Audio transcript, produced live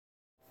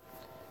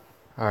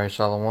Alright,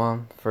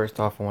 Shalom. First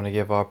off, I want to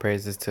give all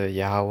praises to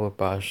Yahweh,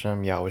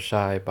 Ba'ashem,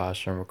 Yahushai,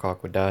 Ba'ashem,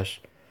 Rakakwadash.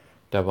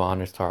 Double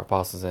honors to our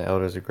apostles and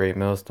elders of Great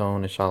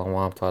Millstone, and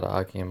Shalom to all the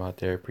Akim out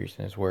there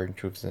preaching his word in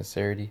truth and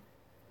sincerity.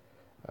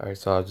 Alright,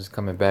 so I was just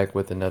coming back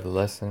with another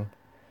lesson,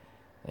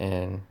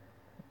 and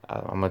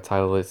I'm going to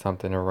title it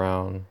something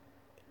around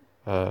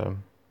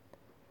um,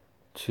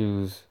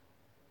 choose,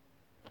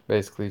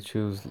 basically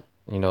choose,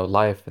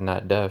 life and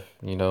not death,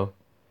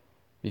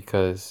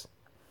 because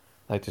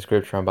like the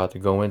scripture I'm about to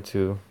go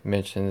into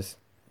mentions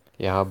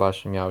Yahweh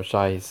Shem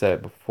Yahushai, he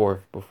said before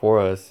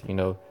us,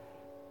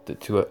 the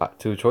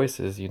two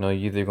choices. You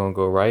either gonna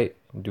go right,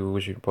 do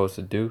what you're supposed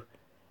to do,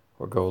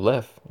 or go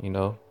left.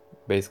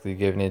 Basically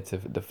giving it to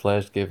the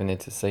flesh, giving it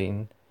to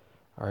Satan.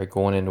 All right,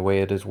 going in the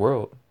way of this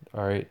world.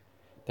 All right,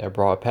 that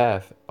broad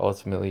path,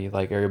 ultimately,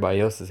 like everybody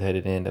else is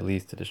headed in, that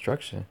leads to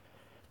destruction.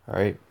 All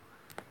right,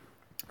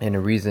 and the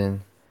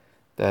reason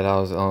that I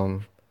was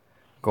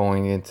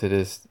going into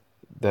this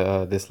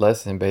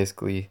lesson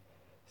basically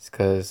is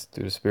because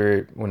through the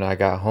spirit, when I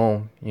got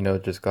home,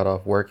 just got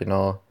off work and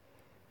all,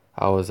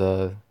 I was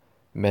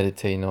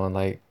meditating on,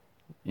 like,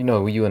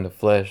 when you in the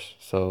flesh.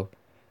 So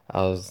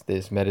I was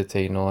just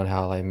meditating on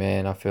how, like,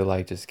 man, I feel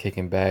like just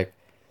kicking back,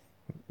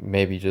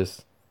 maybe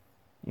just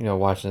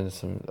watching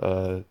some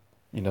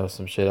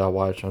shit I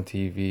watch on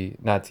TV,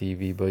 not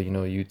TV, but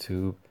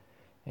YouTube,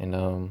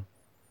 and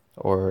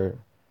or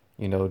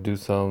do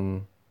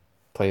some,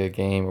 play a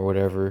game or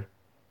whatever,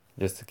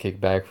 just to kick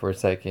back for a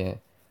second.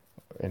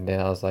 And then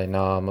I was like,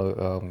 nah, I'm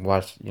gonna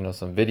watch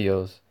some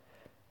videos.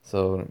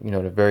 So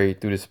through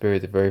the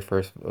spirit, the very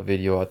first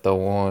video I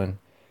throw on,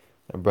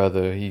 a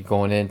brother, he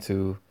going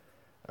into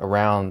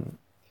around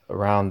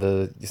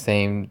the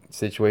same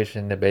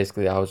situation that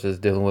basically I was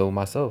just dealing with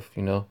myself,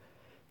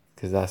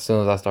 because as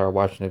soon as I started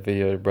watching the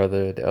video,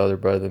 the other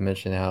brother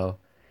mentioned how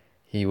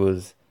he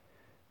was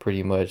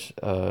pretty much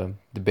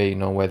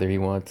debating on whether he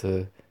wanted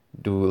to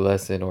do a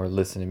lesson or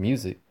listen to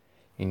music,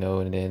 and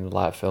then a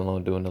lot fell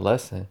on doing the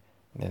lesson.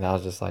 And I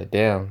was just like,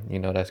 damn,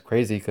 that's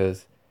crazy,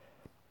 because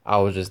I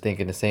was just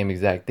thinking the same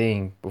exact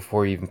thing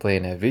before even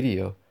playing that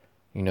video,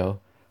 you know?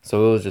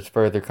 So it was just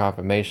further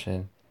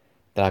confirmation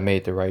that I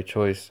made the right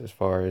choice as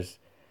far as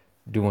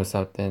doing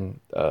something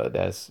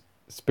that's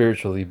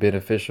spiritually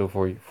beneficial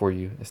for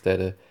you instead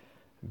of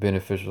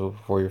beneficial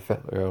for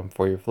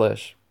your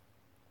flesh.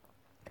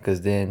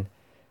 Because then,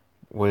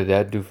 what did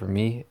that do for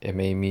me? It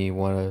made me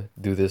want to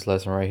do this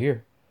lesson right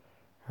here.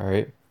 All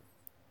right.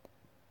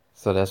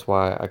 So that's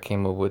why I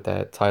came up with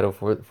that title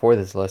for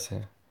this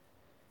lesson.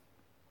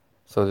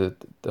 So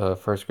the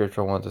first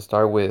scripture I want to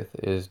start with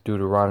is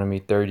Deuteronomy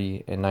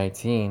 30 and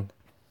 19.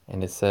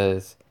 And it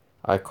says,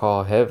 I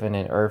call heaven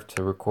and earth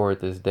to record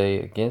this day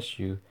against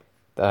you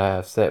that I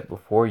have set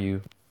before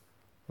you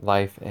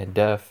life and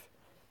death,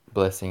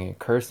 blessing and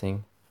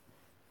cursing.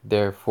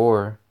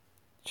 Therefore,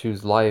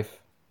 choose life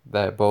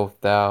that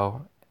both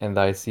thou and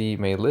thy seed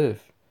may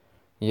live.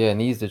 Yeah, and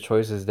these are the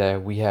choices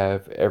that we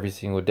have every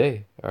single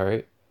day, all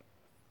right?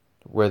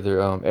 Whether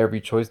every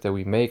choice that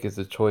we make is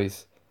a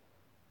choice,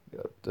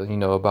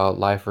 about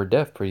life or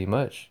death, pretty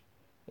much,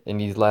 in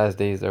these last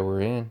days that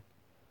we're in,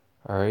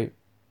 all right?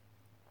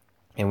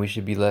 And we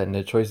should be letting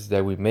the choices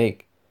that we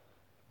make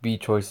be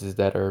choices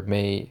that are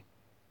made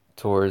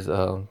towards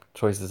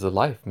choices of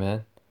life,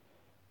 man.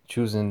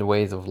 Choosing the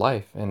ways of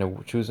life,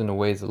 and choosing the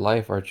ways of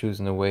life are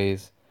choosing the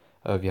ways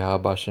of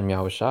Yahweh Shem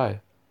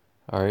Yahushai,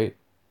 all right?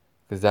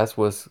 Because that's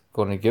what's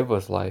going to give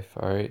us life,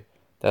 all right?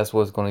 That's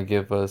what's going to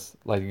give us,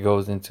 like it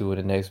goes into in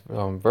the next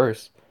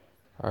verse,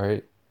 all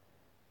right?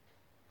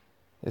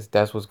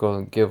 That's what's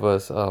going to give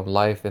us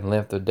life and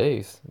length of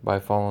days by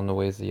following the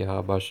ways of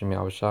Yahweh Shem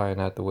Yahushai and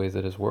not the ways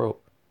of this world,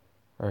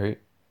 all right?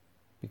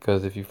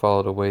 Because if you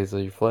follow the ways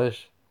of your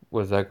flesh,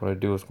 what is that going to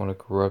do? It's going to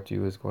corrupt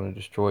you. It's going to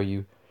destroy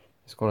you.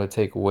 It's going to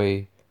take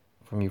away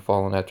from you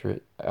following after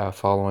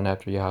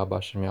Yahweh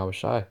Shem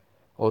Yahushai,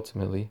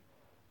 ultimately,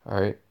 all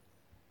right?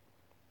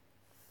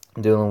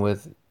 Dealing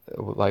with,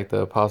 like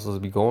the apostles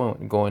be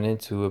going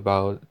into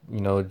about,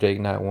 Jake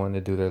not wanting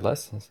to do their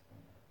lessons,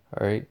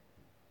 all right?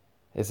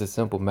 It's a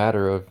simple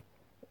matter of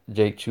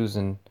Jake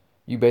choosing,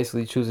 you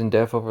basically choosing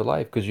death over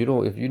life, because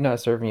if you're not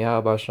serving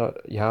Yahweh Shem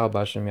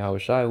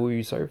Yahushai, who are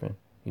you serving?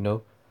 You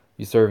know,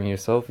 you serving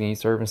yourself and you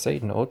serving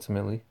Satan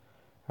ultimately,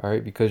 all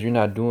right? Because you're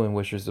not doing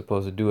what you're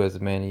supposed to do as a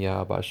man of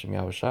Yahweh Shem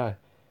Yahushai,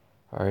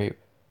 all right?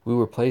 We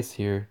were placed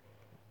here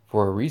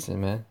for a reason,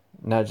 man,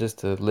 not just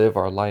to live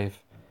our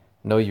life,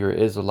 know you're an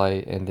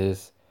Israelite, and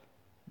just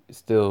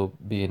still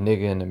be a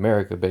nigga in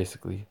America,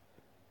 basically,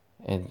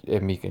 and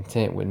be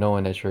content with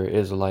knowing that you're an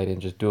Israelite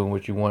and just doing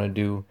what you want to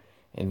do.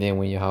 And then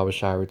when Yahweh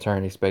Shai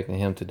return, expecting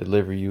him to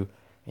deliver you,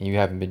 and you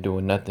haven't been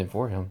doing nothing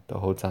for him the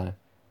whole time.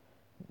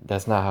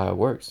 That's not how it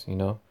works,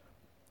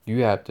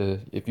 You have to,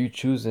 if you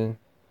choosing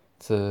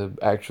to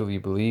actually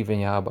believe in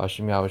Yahweh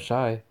Shem Yahweh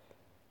Shai,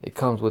 it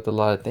comes with a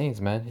lot of things,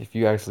 man. If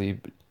you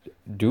actually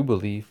do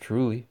believe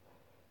truly,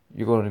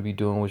 you're going to be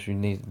doing what you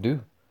need to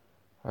do,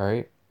 all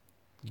right?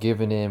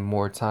 Giving in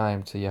more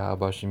time to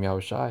Yahweh Shem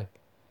Yahweh Shai.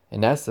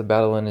 And that's the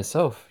battle in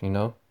itself,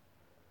 all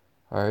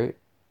right?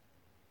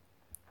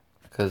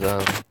 Cause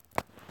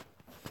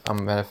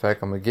matter of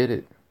fact, I'm gonna get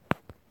it.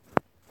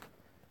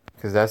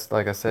 Cause that's,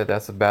 like I said,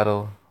 that's a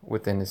battle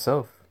within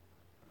itself.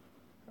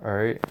 All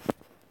right.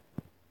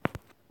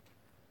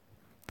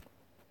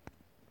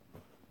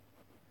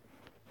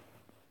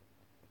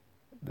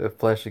 The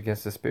flesh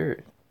against the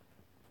spirit,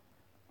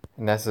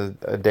 and that's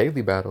a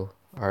daily battle.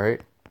 All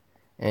right.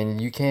 And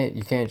you can't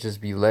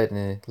just be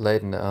letting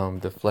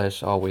the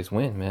flesh always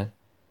win, man.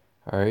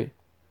 All right.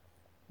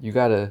 You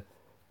gotta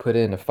put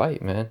in a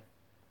fight, man.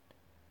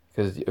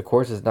 Because of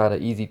course it's not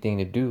an easy thing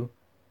to do.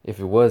 If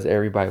it was,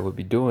 everybody would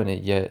be doing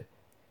it. Yet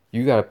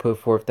you gotta put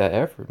forth that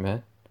effort,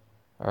 man.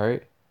 All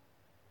right.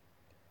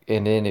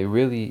 And then it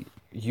really,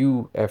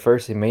 you at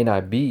first it may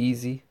not be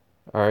easy.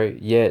 All right.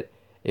 Yet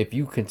if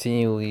you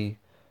continually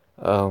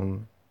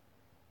um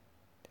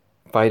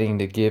fighting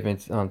to give and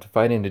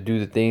fighting to do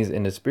the things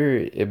in the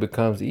spirit, it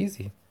becomes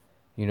easy.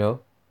 You know.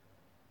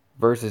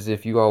 Versus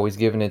if you always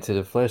giving it to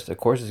the flesh, of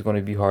course it's going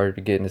to be harder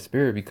to get in the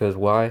spirit, because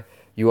why?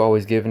 You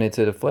always giving it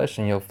to the flesh,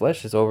 and your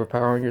flesh is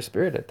overpowering your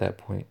spirit at that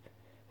point.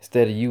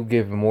 Instead of you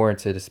giving more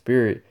into the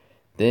spirit,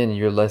 then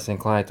you're less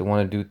inclined to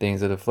want to do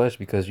things of the flesh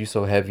because you're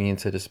so heavy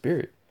into the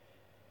spirit.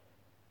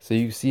 So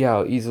you see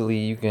how easily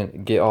you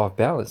can get off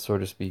balance, so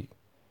to speak,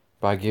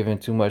 by giving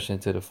too much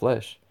into the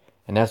flesh.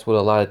 And that's what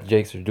a lot of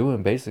jakes are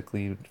doing,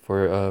 basically,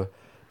 for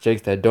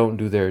jakes that don't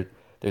do their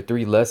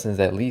 3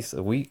 lessons at least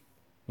a week,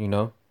 you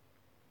know.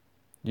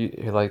 You,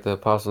 like the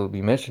apostle will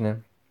be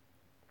mentioning,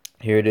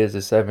 here it is,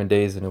 the 7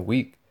 days in a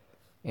week,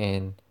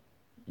 and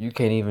you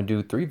can't even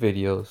do 3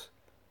 videos,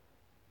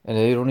 and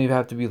they don't even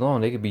have to be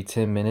long. They could be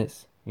 10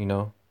 minutes, you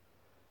know,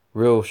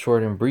 real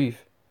short and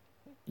brief.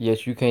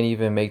 Yet you can't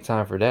even make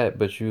time for that,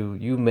 but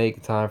you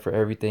make time for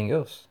everything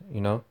else,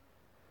 you know,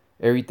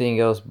 everything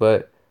else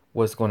but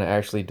what's going to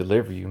actually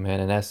deliver you,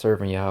 man, and that's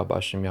serving Yahweh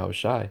Bashem Yahweh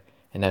Shai.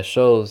 And that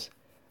shows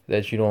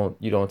that you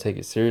don't take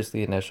it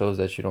seriously, and that shows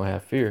that you don't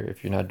have fear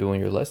if you're not doing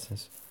your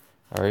lessons.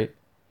 All right.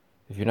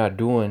 If you're not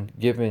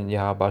giving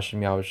Yahweh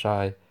Bashem Yahweh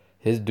Shai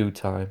his due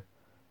time,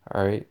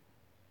 all right?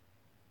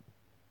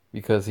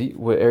 Because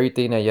with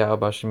everything that Yahweh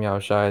Bashem Yahweh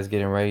Shai is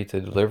getting ready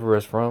to deliver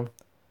us from,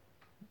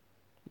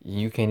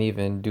 you can't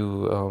even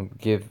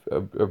give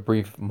a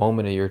brief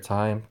moment of your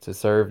time to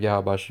serve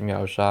Yahweh Bashem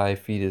Yahweh Shai,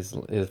 feed his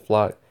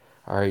flock,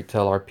 all right?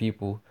 Tell our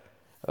people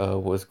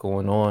what's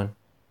going on,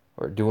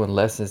 or doing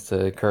lessons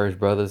to encourage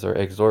brothers or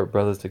exhort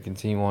brothers to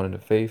continue on in the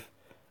faith.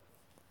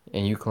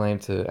 And you claim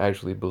to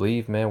actually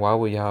believe, man. Why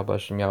would Yahweh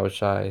Bashem Yahweh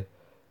Shai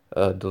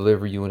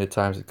deliver you in the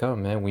times to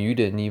come, man? When you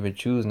didn't even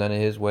choose none of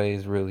his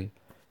ways, really.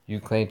 You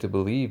claim to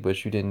believe,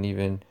 but you didn't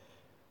even,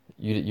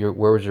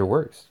 where was your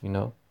works, you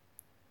know?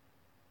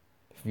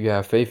 If you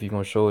have faith, you're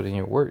going to show it in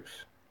your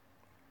works.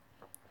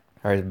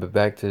 All right, but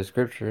back to the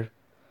scripture.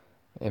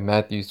 In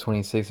Matthew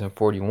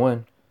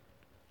 26:41,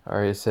 all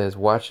right, it says,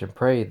 watch and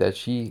pray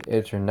that ye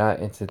enter not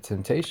into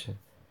temptation.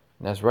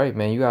 And that's right,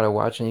 man. You got to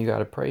watch and you got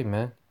to pray,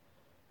 man.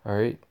 All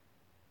right.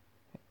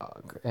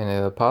 And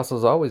the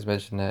apostles always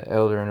mention that,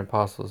 elder and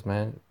apostles,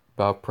 man,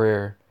 about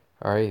prayer,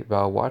 all right,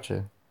 about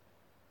watching,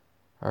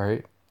 all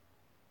right.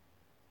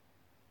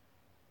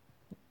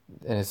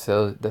 And it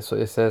says, that's what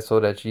it says, so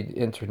that you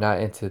enter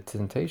not into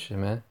temptation,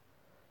 man.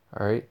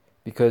 All right,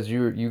 because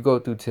you go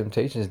through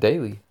temptations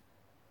daily.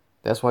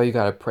 That's why you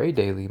gotta pray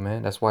daily,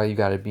 man. That's why you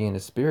gotta be in the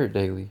spirit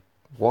daily,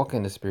 walk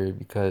in the spirit,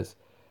 because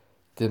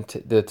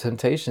the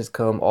temptations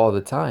come all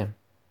the time.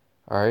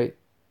 All right,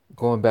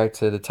 going back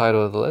to the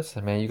title of the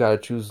lesson, man, you gotta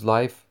choose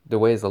life, the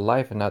ways of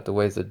life, and not the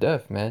ways of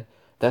death, man.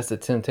 That's the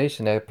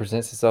temptation that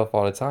presents itself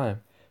all the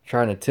time,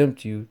 trying to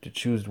tempt you to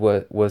choose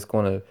what's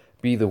gonna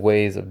be the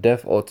ways of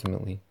death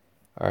ultimately.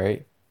 All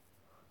right.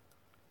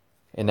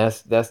 And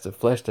that's the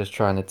flesh that's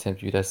trying to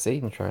tempt you. That's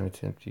Satan trying to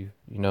tempt you,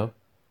 you know.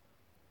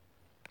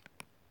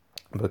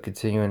 But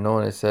continuing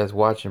on, it says,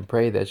 watch and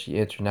pray that ye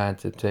enter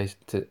not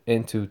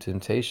into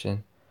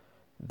temptation,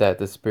 that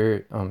the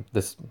spirit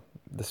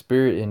the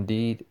spirit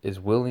indeed is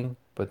willing,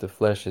 but the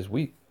flesh is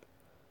weak.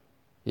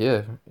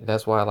 Yeah,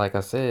 that's why, like I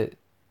said,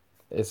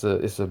 it's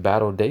a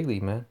battle daily,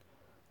 man,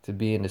 to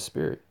be in the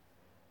spirit.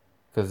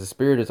 Because the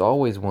spirit is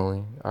always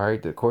willing. All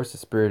right. Of course the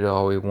spirit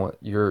always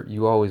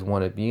you always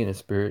want to be in the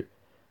spirit.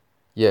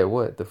 Yet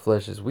what? The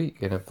flesh is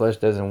weak, and the flesh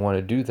doesn't want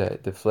to do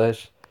that. The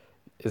flesh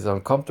is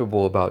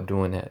uncomfortable about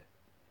doing that.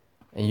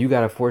 And you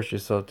got to force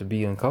yourself to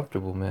be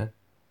uncomfortable, man.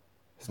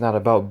 It's not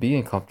about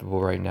being comfortable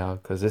right now,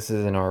 because this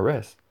isn't our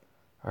rest.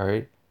 All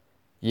right?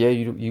 Yeah,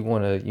 you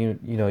want to, you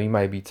know, you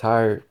might be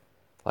tired.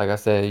 Like I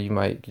said, you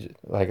might,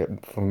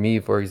 like for me,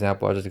 for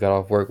example, I just got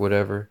off work,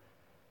 whatever.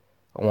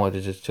 I wanted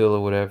to just chill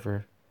or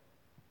whatever.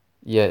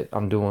 Yet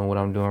I'm doing what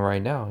I'm doing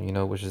right now, you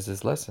know, which is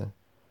this lesson.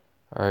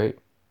 All right?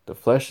 The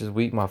flesh is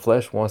weak. My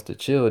flesh wants to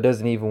chill. It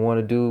doesn't even want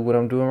to do what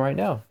I'm doing right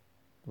now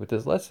with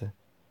this lesson.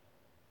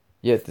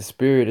 Yet the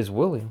spirit is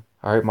willing.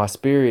 All right, my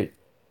spirit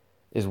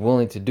is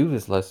willing to do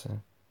this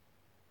lesson.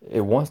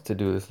 It wants to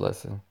do this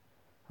lesson.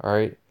 All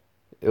right.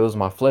 It was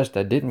my flesh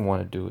that didn't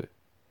want to do it.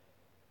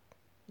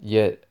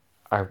 Yet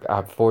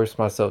I forced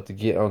myself to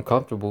get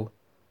uncomfortable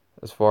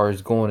as far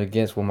as going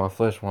against what my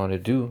flesh wanted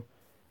to do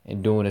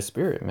and doing the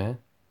spirit, man.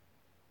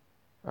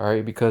 All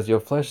right, because your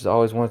flesh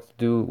always wants to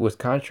do what's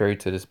contrary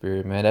to the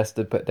spirit, man. That's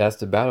the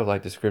battle,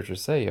 like the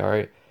scriptures say. All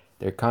right,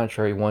 they're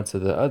contrary one to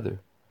the other.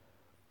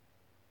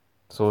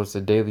 So it's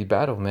a daily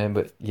battle, man.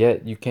 But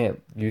yet you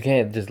can't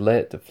just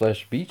let the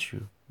flesh beat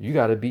you. You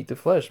gotta beat the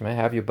flesh, man.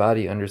 Have your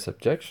body under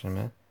subjection,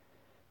 man.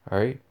 All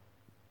right,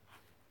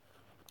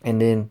 and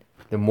then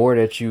the more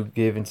that you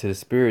give into the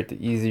spirit,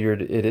 the easier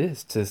it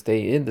is to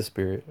stay in the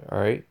spirit. All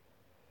right,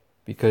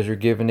 because you're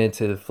giving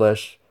into the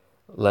flesh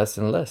less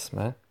and less,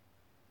 man.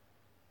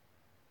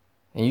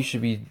 And you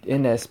should be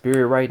in that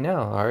spirit right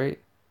now. All right.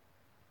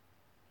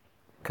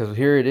 Because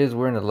here it is,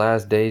 we're in the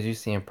last days. You're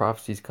seeing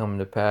prophecies coming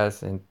to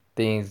pass and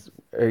things,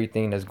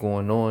 everything that's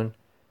going on.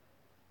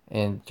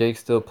 And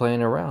Jake's still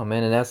playing around,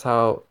 man. And that's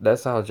how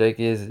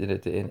Jake is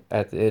at the end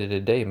of the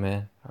day,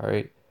 man. All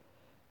right.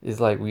 It's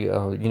like we,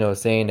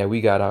 saying that we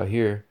got out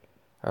here.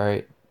 All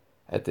right.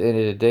 At the end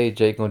of the day,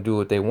 Jake gonna do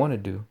what they want to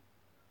do.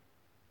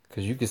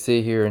 Because you can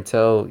sit here and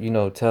tell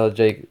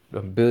Jake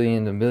a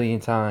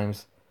million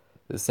times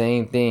the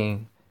same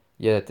thing.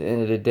 Yet at the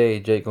end of the day,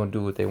 Jake gonna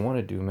do what they want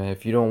to do, man.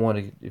 If you don't want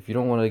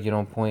to get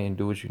on point and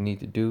do what you need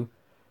to do,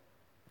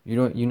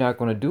 you're not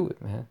gonna do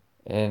it, man.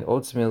 And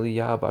ultimately,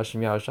 Yahweh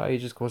Hashem Yahushua,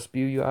 he's just gonna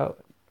spew you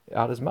out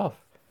his mouth.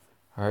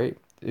 All right.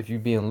 If you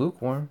being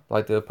lukewarm,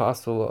 like the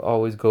apostle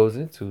always goes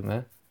into,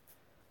 man.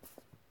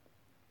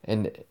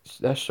 And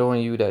that's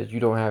showing you that you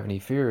don't have any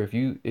fear. If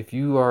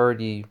you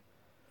already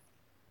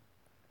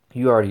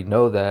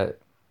know that,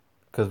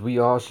 because we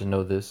all should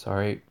know this, all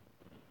right?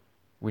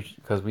 We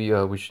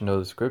should know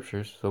the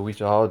scriptures, so we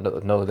should all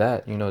know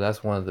that.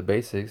 That's one of the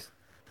basics.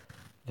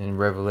 And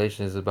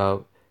Revelation is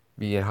about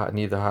being hot,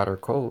 neither hot or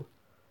cold.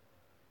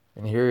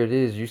 And here it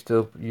is, you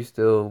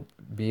still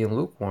being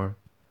lukewarm.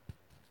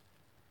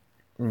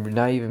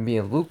 Not even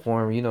being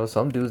lukewarm,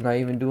 some dudes not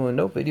even doing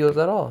no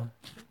videos at all.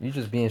 You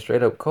just being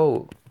straight up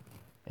cold,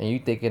 and you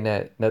thinking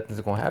that nothing's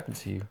gonna happen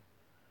to you.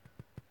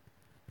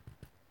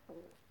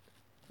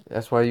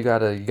 That's why you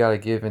gotta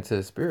give into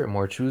the spirit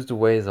more. Choose the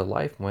ways of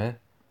life, man,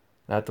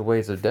 not the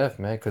ways of death,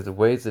 man. Because the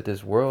ways of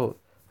this world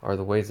are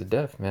the ways of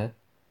death, man.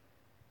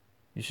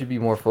 You should be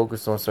more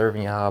focused on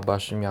serving Yahweh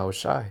Bashem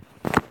Yahushai.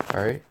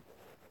 All right.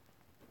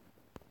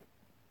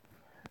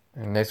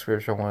 And the next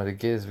scripture I wanted to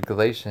give is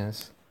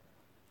Galatians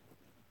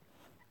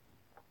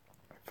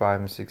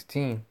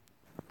 5:16.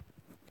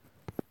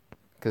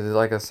 Because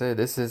like I said,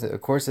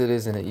 of course it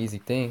isn't an easy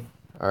thing.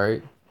 All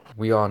right.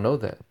 We all know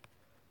that.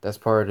 That's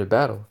part of the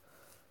battle.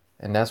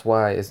 And that's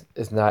why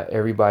it's not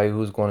everybody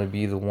who's going to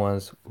be the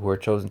ones who are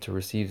chosen to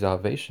receive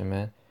salvation,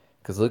 man.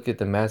 Because look at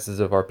the masses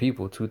of our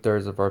people.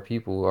 2/3 of our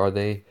people, are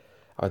they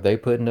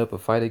putting up a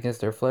fight against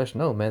their flesh?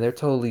 No, man. They're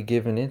totally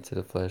giving into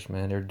the flesh,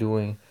 man. They're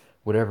doing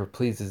whatever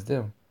pleases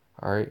them.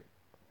 All right,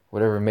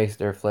 whatever makes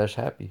their flesh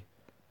happy.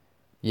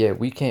 Yeah,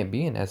 we can't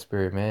be in that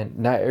spirit, man.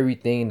 Not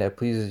everything that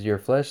pleases your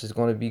flesh is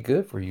going to be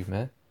good for you,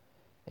 man.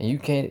 And you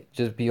can't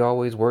just be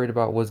always worried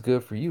about what's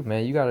good for you,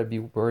 man. You got to be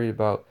worried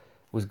about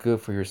what's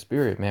good for your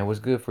spirit, man. What's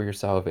good for your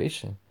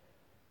salvation.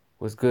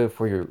 What's good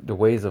for the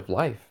ways of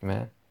life,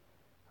 man.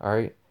 All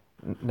right?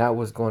 Not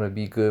what's going to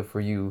be good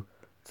for you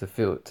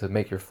to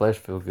make your flesh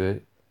feel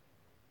good.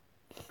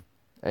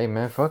 Hey,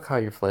 man, fuck how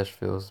your flesh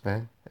feels,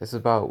 man. It's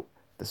about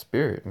the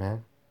spirit,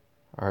 man.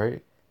 All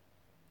right?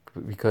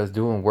 Because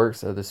doing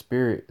works of the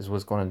spirit is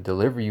what's going to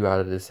deliver you out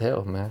of this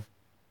hell, man.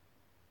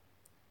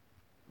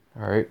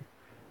 All right?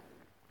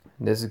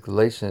 This is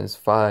Galatians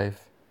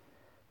 5,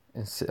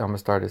 and I'm going to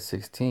start at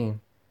 16.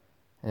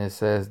 And it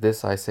says,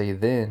 "This I say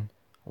then,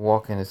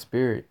 walk in the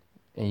spirit,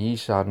 and ye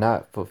shall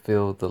not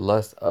fulfill the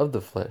lust of the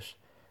flesh."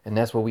 And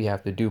that's what we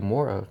have to do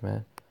more of,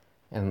 man.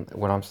 And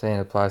what I'm saying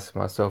applies to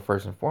myself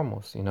first and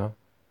foremost, all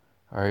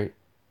right?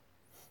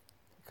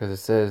 Because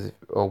it says,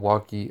 "Oh,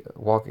 walk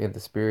in the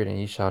spirit, and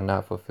ye shall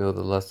not fulfill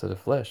the lust of the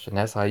flesh." And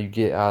that's how you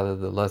get out of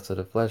the lust of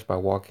the flesh, by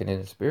walking in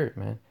the spirit,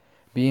 man.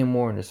 Being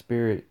more in the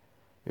spirit,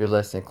 you're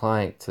less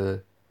inclined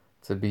to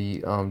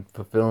be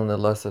fulfilling the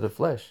lust of the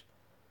flesh.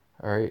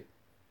 All right.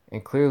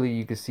 And clearly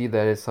you can see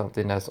that it's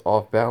something that's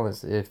off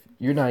balance. If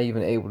you're not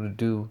even able to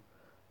do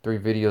 3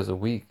 videos a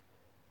week,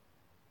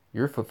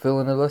 you're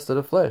fulfilling the lust of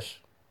the flesh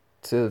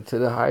to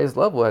the highest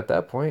level at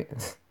that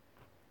point.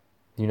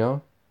 you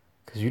know?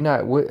 Because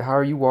how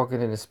are you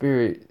walking in the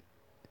spirit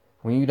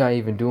when you're not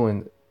even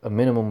doing a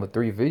minimum of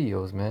 3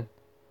 videos, man?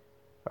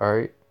 All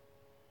right?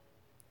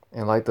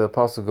 And like the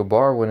Apostle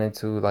Gabar went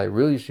into, like,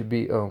 really you should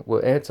be,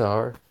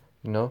 Antar,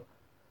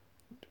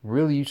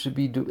 really you should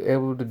be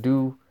able to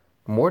do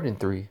more than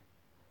 3.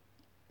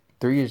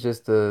 3 is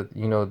just the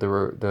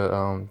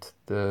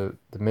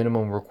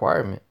minimum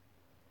requirement.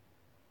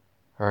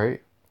 All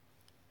right.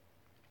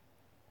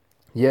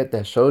 Yet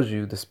that shows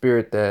you the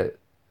spirit that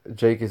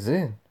Jake is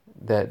in.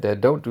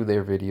 That don't do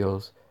their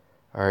videos.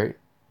 All right.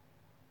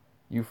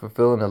 You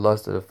fulfilling the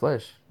lust of the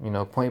flesh.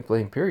 Point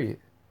blank. Period.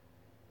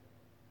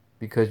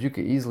 Because you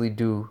could easily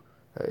do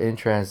in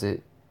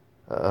transit,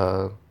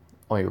 on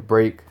your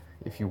break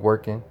if you're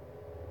working.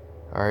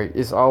 All right.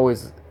 It's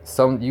always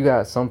you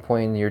got some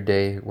point in your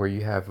day where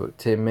you have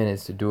 10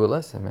 minutes to do a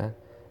lesson, man.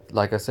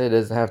 Like I said, it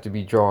doesn't have to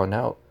be drawn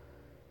out.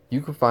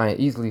 You can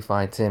easily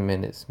find 10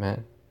 minutes,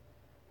 man.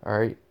 All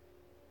right.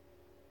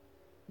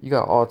 You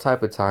got all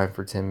type of time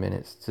for 10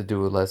 minutes to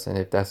do a lesson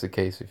if that's the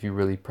case, if you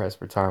really press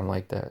for time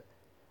like that.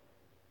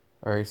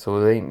 All right, so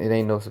it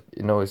ain't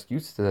no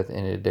excuses at the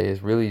end of the day.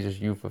 It's really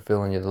just you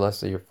fulfilling the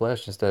lust of your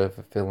flesh instead of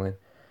fulfilling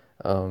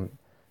um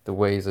the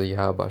ways of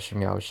Yahweh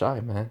Shem Yahweh Shai,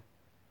 man.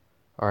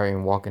 All right,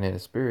 and walking in the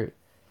spirit.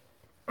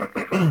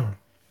 But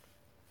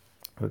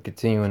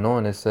continuing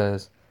on, it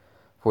says,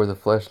 "For the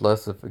flesh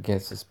lusteth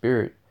against the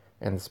spirit,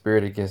 and the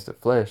spirit against the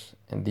flesh,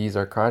 and these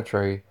are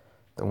contrary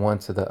the one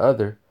to the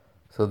other,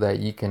 so that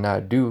ye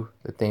cannot do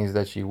the things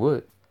that ye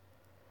would."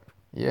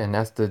 Yeah, and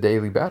that's the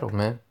daily battle,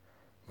 man.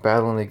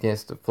 Battling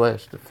against the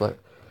flesh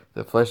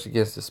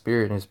against the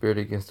spirit, and the spirit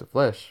against the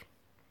flesh.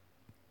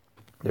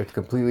 They're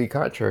completely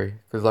contrary.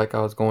 Because, like I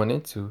was going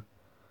into,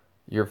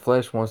 your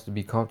flesh wants to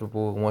be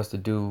comfortable, wants to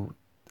do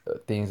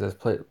things that's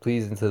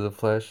pleasing to the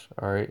flesh.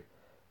 All right,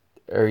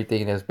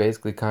 everything that's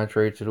basically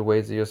contrary to the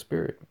ways of your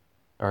spirit.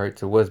 All right,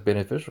 to what's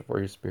beneficial for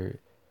your spirit.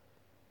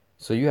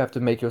 So you have to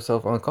make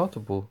yourself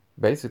uncomfortable,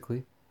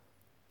 basically,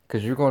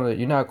 because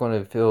you're not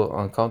gonna feel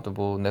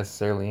uncomfortable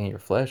necessarily in your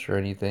flesh or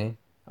anything.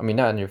 I mean,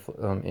 not in your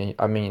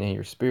I mean in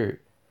your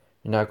spirit.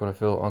 You're not gonna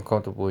feel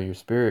uncomfortable in your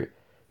spirit.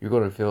 You're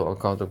gonna feel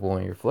uncomfortable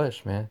in your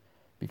flesh, man,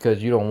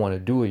 because you don't want to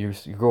do it.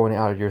 You're going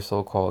out of your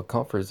so-called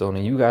comfort zone,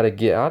 and you gotta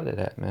get out of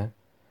that, man.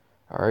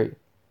 All right,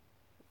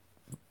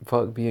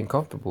 fuck being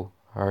comfortable.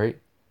 All right,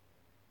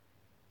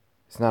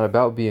 it's not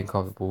about being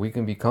comfortable. We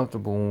can be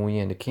comfortable when we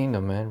in the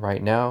kingdom, man.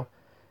 Right now,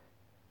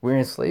 we're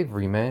in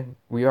slavery, man.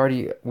 We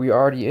already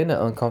in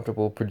an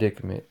uncomfortable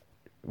predicament.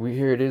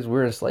 Here it is.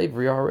 We're in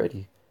slavery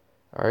already.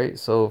 All right,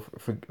 so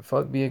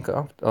fuck being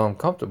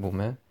comfortable,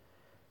 man.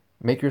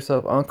 Make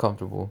yourself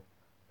uncomfortable.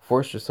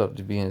 Force yourself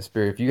to be in the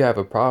spirit. If you have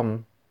a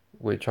problem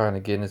with trying to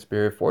get in the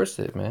spirit, force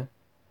it, man.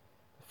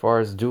 As far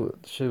as do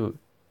it, shoot,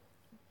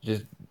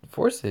 just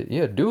force it.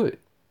 Yeah, do it.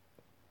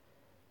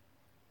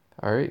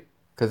 All right,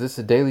 because it's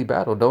a daily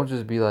battle. Don't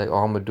just be like, oh,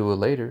 I'm gonna do it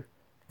later,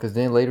 because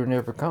then later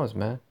never comes,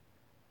 man.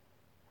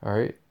 All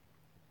right,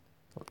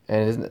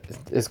 and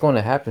it's going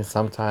to happen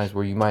sometimes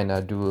where you might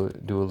not do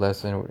a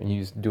lesson and you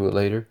just do it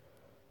later.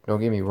 Don't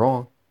get me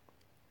wrong.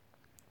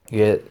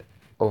 Yet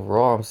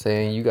overall, I'm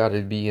saying you got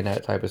to be in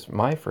that type of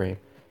mind frame,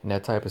 in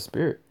that type of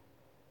spirit.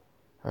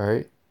 All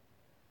right,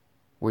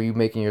 where you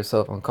making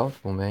yourself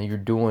uncomfortable, man. You're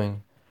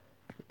doing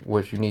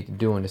what you need to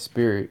do in the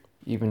spirit,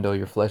 even though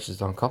your flesh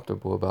is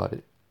uncomfortable about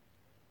it.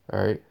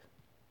 All right.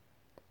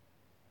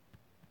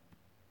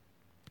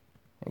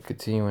 And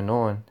continuing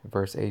on,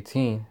 verse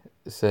 18,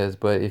 it says,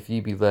 "But if ye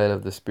be led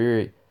of the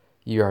spirit,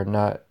 ye are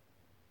not."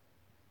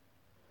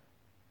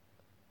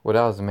 Well,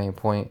 that was the main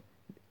point.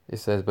 It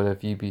says, "But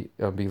if ye be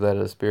led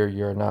of the spirit,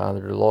 ye are not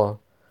under the law."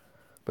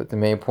 But the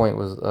main point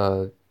was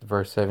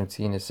verse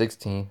 17 and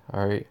 16.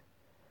 All right.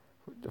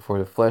 "For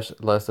the flesh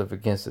lusteth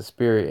against the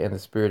spirit, and the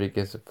spirit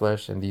against the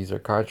flesh, and these are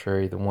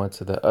contrary the one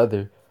to the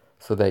other,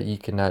 so that ye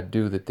cannot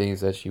do the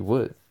things that ye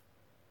would."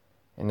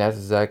 And that's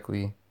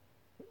exactly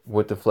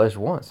what the flesh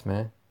wants,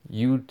 man.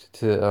 You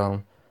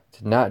to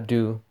not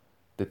do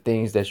the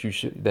things that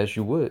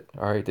you would.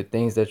 All right, the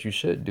things that you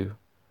should do.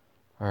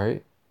 All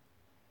right.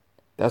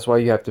 That's why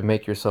you have to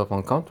make yourself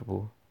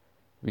uncomfortable,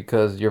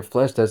 because your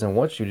flesh doesn't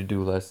want you to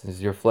do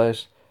lessons. Your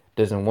flesh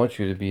doesn't want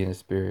you to be in the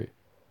spirit.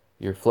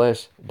 Your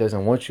flesh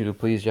doesn't want you to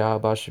please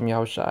Yahweh Shem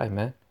Yahweh Shai,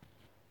 man.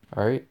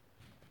 All right.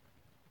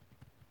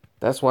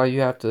 That's why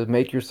you have to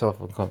make yourself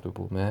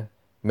uncomfortable, man.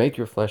 Make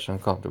your flesh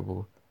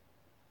uncomfortable.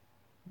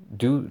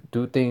 Do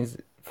things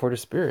for the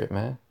spirit,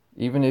 man.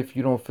 Even if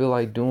you don't feel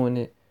like doing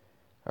it,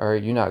 all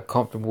right, you're not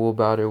comfortable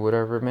about it or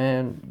whatever,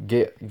 man.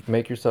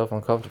 Make yourself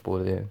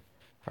uncomfortable then.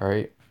 All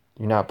right.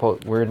 We're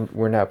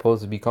not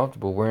supposed to be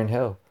comfortable. We're in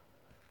hell.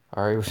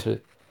 All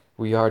right.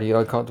 We already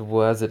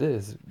uncomfortable as it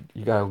is.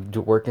 You gotta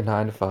do working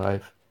 9 to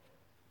 5,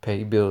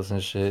 pay bills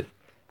and shit.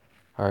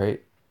 All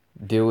right.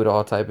 Deal with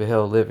all type of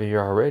hell living here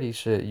already.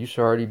 Shit, you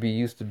should already be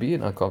used to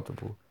being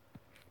uncomfortable.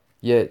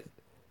 Yet,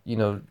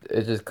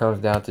 it just comes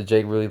down to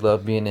Jake really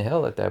loved being in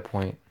hell at that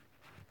point.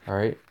 All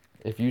right.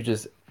 If you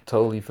just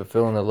totally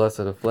fulfilling the lust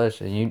of the flesh,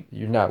 and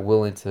you're not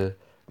willing to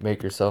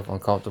make yourself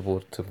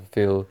uncomfortable to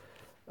fulfill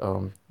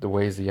the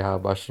ways of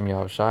Yahweh Shem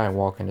Yahweh Shai and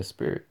walk in the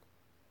spirit.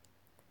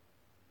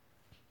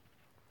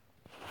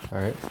 All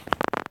right.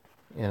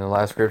 And the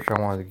last scripture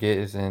I wanted to get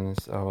is in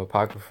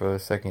Apocrypha,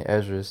 2nd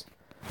Esdras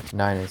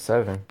 9 and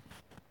 7.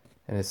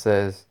 And it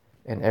says,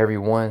 "And every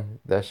one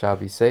that shall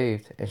be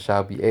saved and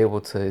shall be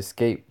able to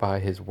escape by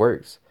his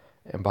works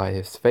and by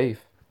his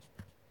faith,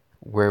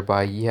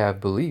 whereby ye have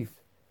believed."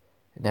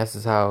 And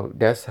that's how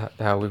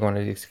we're going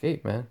to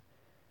escape, man.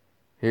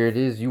 Here it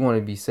is. You want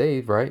to be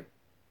saved, right?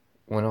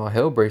 When all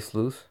hell breaks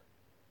loose,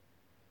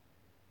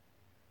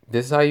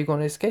 this is how you're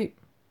going to escape,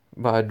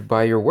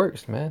 by your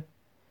works, man.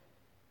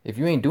 If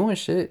you ain't doing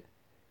shit,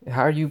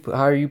 how are you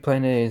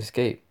planning to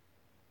escape?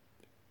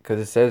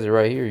 Because it says it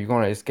right here. You're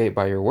going to escape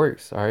by your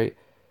works. All right.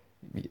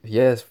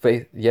 Yes,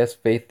 faith. Yes,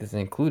 faith is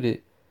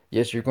included.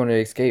 Yes, you're going to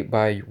escape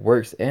by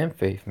works and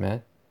faith,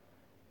 man.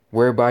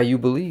 whereby you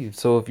believe.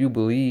 So if you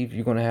believe,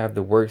 you're going to have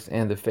the works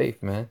and the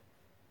faith, man.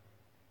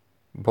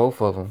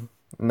 Both of them,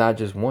 not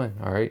just one,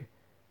 all right?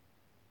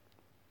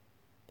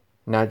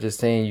 Not just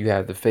saying you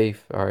have the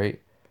faith, all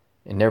right,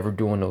 and never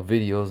doing no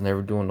videos,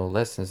 never doing no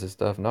lessons and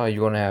stuff. No,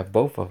 you're going to have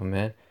both of them,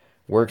 man.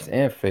 Works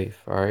and faith,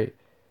 all right?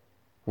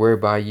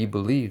 Whereby ye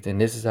believed. And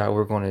this is how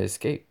we're going to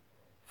escape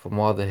from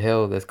all the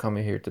hell that's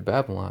coming here to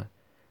Babylon,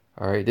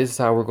 all right? This is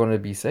how we're going to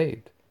be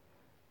saved.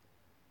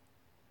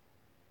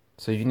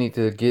 So you need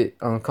to get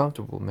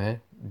uncomfortable,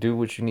 man. Do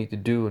what you need to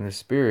do in the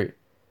spirit,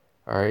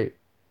 all right?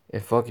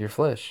 And fuck your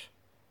flesh.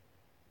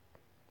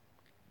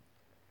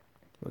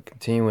 But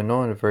continuing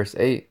on in verse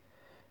 8,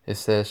 it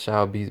says,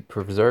 shall be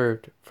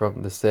preserved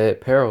from the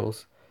said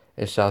perils,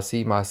 and shall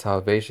see my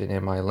salvation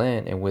in my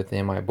land and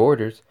within my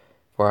borders,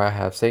 for I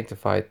have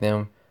sanctified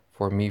them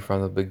for me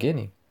from the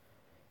beginning.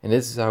 And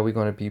this is how we're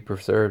going to be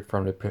preserved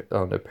from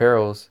the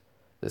perils,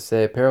 the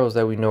said perils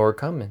that we know are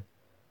coming.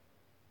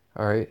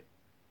 All right?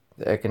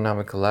 The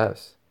economic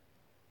collapse,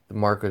 the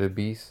mark of the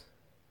beast,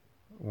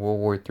 World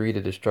War III,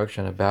 the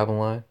destruction of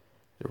Babylon,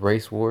 the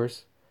race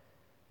wars,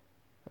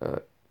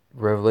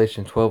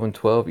 Revelation 12 and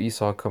 12,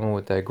 Esau coming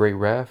with that great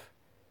wrath.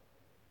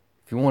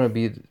 If you want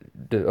to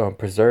be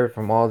preserved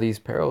from all these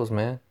perils,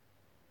 man,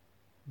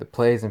 the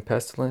plagues and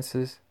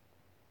pestilences,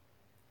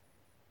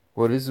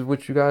 well, this is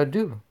what you got to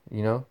do,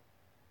 you know.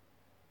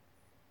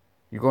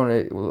 You're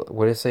going to,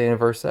 what it say in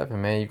verse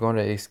 7, man, you're going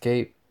to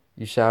escape.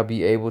 You shall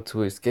be able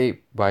to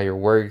escape by your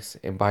works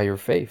and by your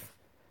faith,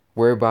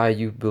 whereby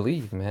you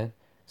believe, man.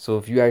 So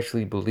if you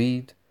actually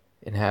believed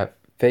and have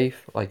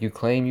faith like you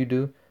claim you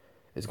do,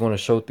 it's going to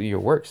show through your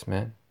works,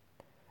 man.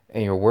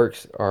 And your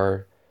works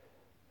are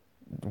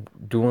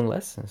doing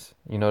lessons.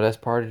 You know, that's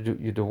part of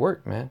the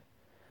work, man.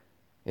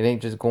 It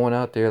ain't just going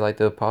out there like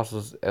the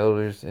apostles,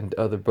 elders, and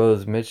other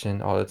brothers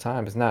mention all the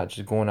time. It's not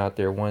just going out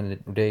there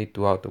one day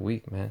throughout the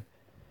week, man.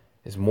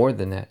 It's more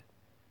than that.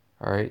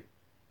 All right?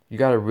 You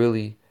got to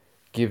really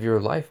give your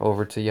life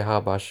over to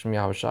Yahweh Shem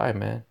Yahushai,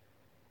 man.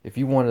 If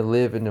you want to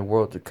live in the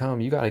world to come,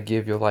 you got to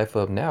give your life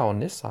up now on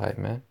this side,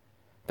 man.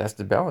 That's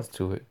the balance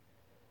to it.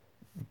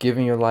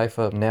 Giving your life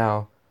up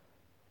now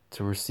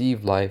to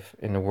receive life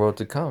in the world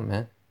to come,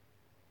 man.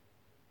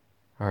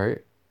 All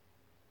right?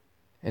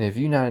 And if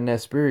you're not in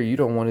that spirit, you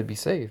don't want to be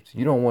saved.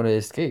 You don't want to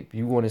escape.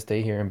 You want to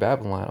stay here in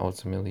Babylon,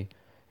 ultimately.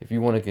 If you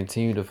want to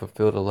continue to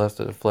fulfill the lust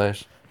of the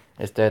flesh,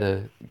 instead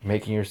of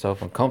making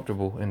yourself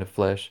uncomfortable in the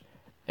flesh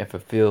and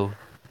fulfill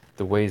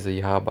the ways of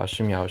Yahweh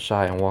Shem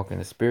Yahushai and walk in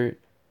the spirit,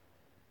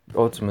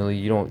 ultimately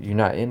you're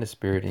not in the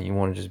spirit and you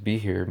want to just be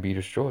here and be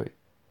destroyed.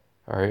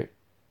 All right?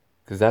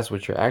 Because that's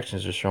what your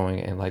actions are showing.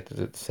 And like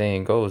the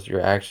saying goes,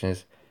 your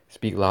actions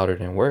speak louder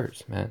than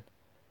words, man.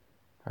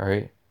 All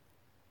right?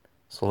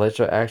 So let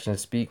your actions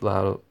speak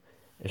loud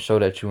and show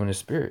that you're in the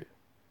spirit.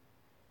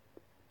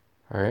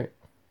 All right?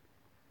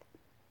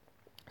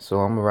 So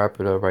I'm going to wrap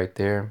it up right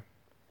there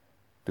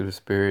through the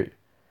spirit.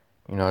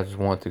 You know, I just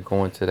wanted to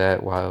go into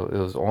that while it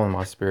was on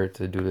my spirit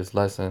to do this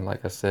lesson.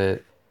 Like I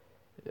said,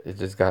 it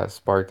just got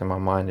sparked in my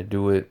mind to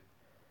do it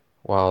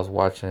while I was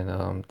watching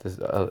this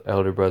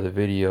elder brother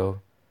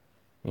video,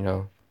 you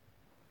know.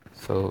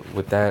 So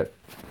with that,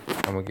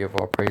 I'm going to give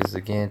all praises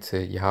again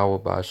to Yahweh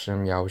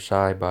Ba'ashem,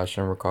 Yahushai,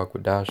 Ba'ashem Rakak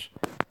Wadash.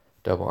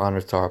 Double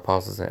honors to our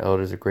apostles and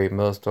elders, a great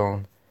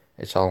millstone.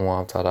 And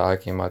Shalom to the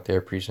Akim out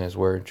there preaching his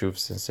word in truth and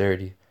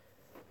sincerity.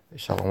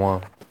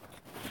 Shalom.